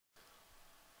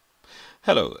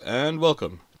Hello and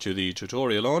welcome to the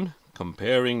tutorial on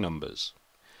comparing numbers.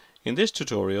 In this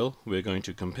tutorial we're going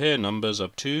to compare numbers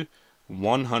up to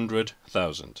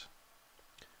 100,000.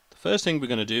 The first thing we're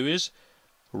going to do is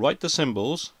write the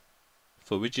symbols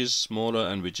for which is smaller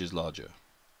and which is larger.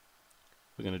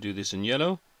 We're going to do this in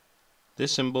yellow.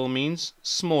 This symbol means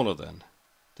smaller than.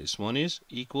 This one is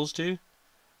equals to,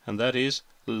 and that is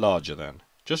larger than.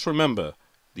 Just remember,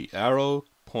 the arrow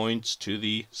points to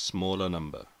the smaller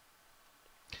number.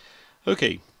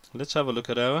 Okay, let's have a look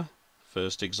at our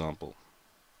first example.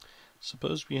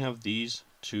 Suppose we have these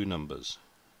two numbers.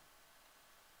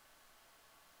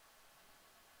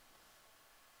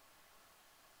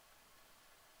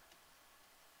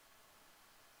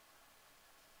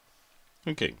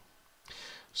 Okay,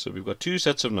 so we've got two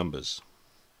sets of numbers.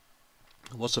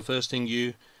 What's the first thing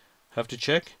you have to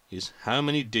check is how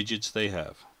many digits they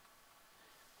have.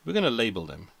 We're going to label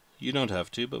them. You don't have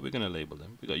to, but we're going to label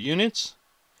them. We've got units,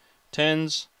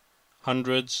 tens,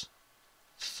 hundreds,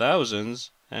 thousands,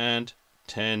 and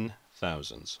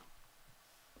 10,000s.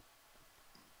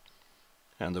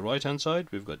 And the right hand side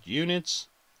we've got units,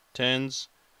 tens,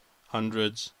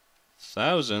 hundreds,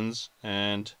 thousands,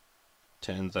 and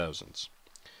 10,000s.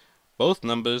 Both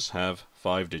numbers have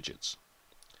 5 digits.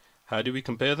 How do we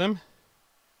compare them?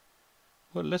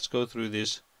 Well, let's go through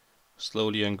this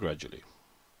slowly and gradually.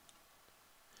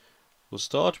 We'll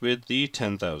start with the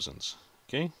 10,000s.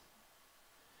 Okay?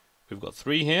 We've got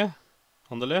 3 here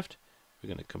on the left. We're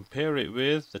going to compare it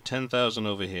with the 10,000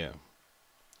 over here.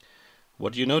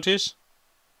 What do you notice?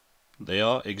 They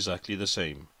are exactly the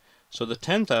same. So the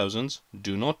 10,000s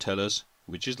do not tell us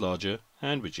which is larger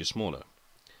and which is smaller.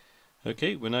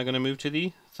 Okay, we're now going to move to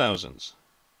the thousands.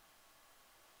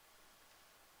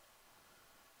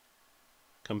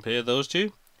 Compare those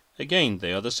two. Again,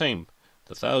 they are the same.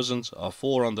 The thousands are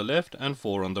 4 on the left and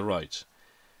 4 on the right.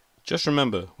 Just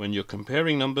remember, when you're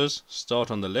comparing numbers, start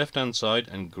on the left hand side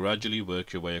and gradually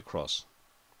work your way across.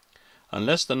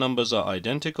 Unless the numbers are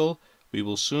identical, we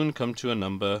will soon come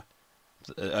to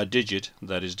a digit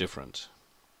that is different.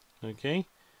 Okay,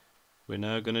 we're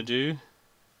now going to do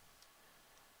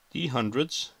the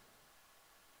hundreds.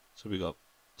 So we got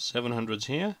 700s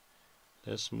here.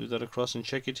 Let's move that across and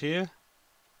check it here.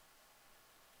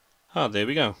 There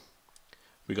we go.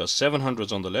 We got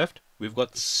 700s on the left. We've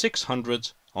got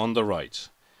 600s on the right.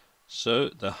 So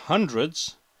the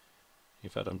hundreds, in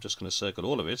fact I'm just going to circle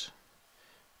all of it,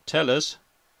 tell us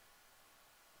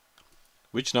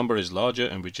which number is larger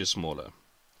and which is smaller.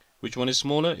 Which one is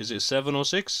smaller? Is it 7 or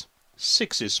 6?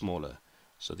 6 is smaller.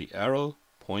 So the arrow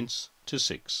points to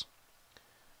 6.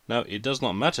 Now it does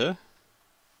not matter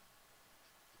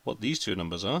what these two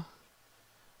numbers are,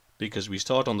 because we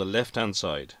start on the left hand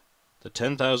side. The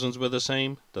 10,000s were the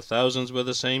same, the thousands were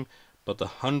the same, but the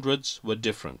hundreds were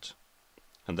different.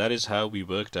 And that is how we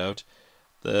worked out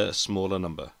the smaller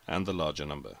number and the larger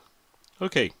number.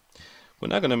 Okay, we're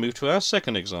now going to move to our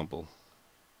second example.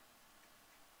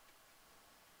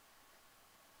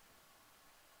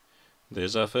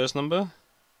 There's our first number.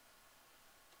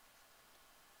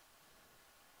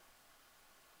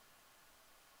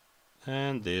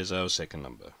 And there's our second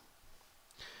number.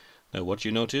 Now what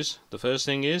you notice, the first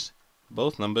thing is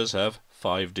both numbers have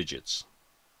 5 digits.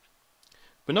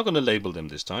 We're not going to label them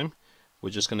this time.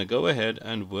 We're just going to go ahead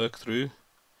and work through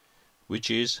which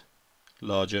is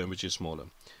larger and which is smaller.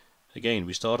 Again,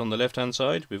 we start on the left hand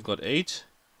side. We've got 8,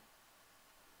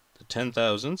 the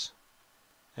 10,000s,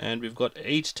 and we've got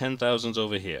 8 10,000s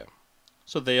over here.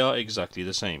 So they are exactly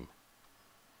the same.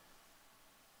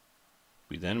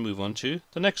 We then move on to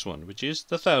the next one, which is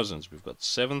the thousands. We've got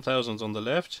 7,000s on the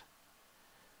left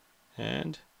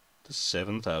and the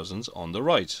 7,000s on the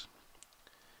right.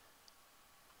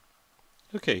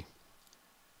 Okay,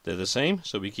 they're the same,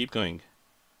 so we keep going.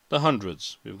 The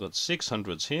hundreds, we've got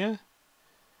 600s here.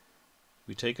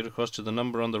 We take it across to the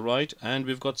number on the right, and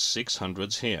we've got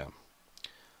 600s here.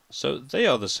 So they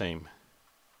are the same.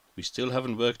 We still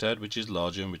haven't worked out which is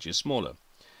larger and which is smaller.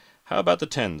 How about the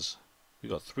tens?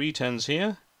 We've got 3 tens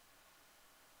here,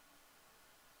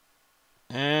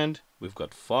 and we've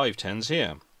got 5 tens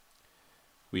here.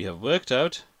 We have worked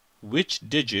out which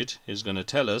digit is going to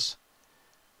tell us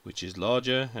which is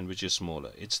larger and which is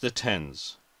smaller. It's the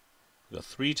tens. We've got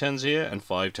 3 tens here and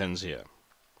 5 tens here.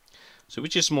 So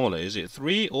which is smaller? Is it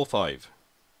 3 or 5?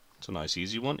 It's a nice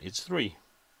easy one. It's 3.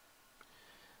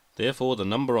 Therefore the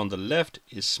number on the left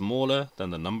is smaller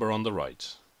than the number on the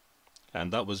right.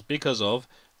 And that was because of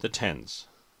the tens.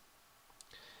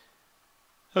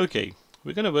 Okay,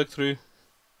 we're going to work through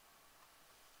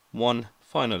one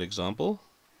final example.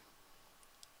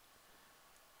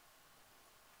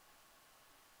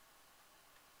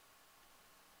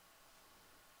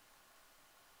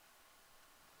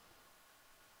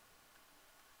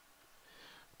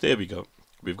 There we go.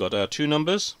 We've got our two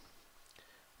numbers.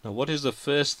 Now what is the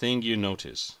first thing you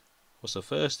notice? What's the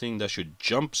first thing that should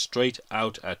jump straight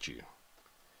out at you?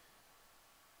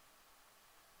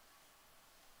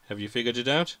 Have you figured it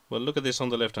out? Well, look at this on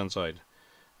the left hand side.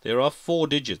 There are 4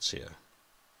 digits here.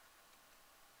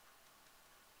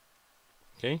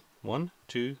 Okay, 1,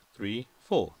 2, 3,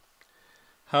 4.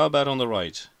 How about on the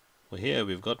right? Well, here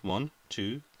we've got 1,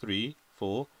 2, 3,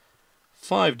 4,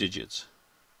 5 digits.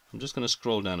 I'm just going to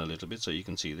scroll down a little bit so you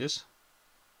can see this.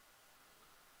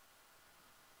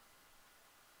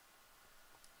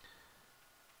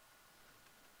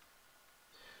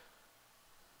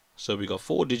 So we got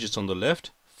 4 digits on the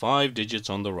left, 5 digits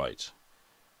on the right.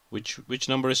 Which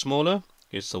number is smaller?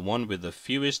 It's the one with the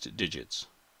fewest digits.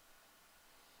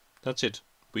 That's it.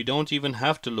 We don't even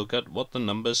have to look at what the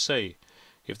numbers say.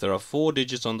 If there are 4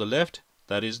 digits on the left,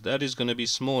 that is going to be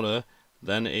smaller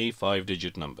than a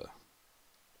 5-digit number.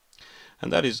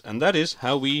 And that is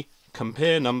how we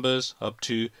compare numbers up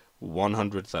to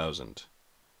 100,000.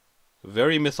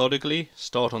 Very methodically,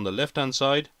 start on the left hand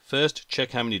side. First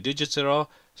check how many digits there are,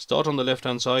 start on the left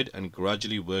hand side and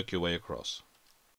gradually work your way across.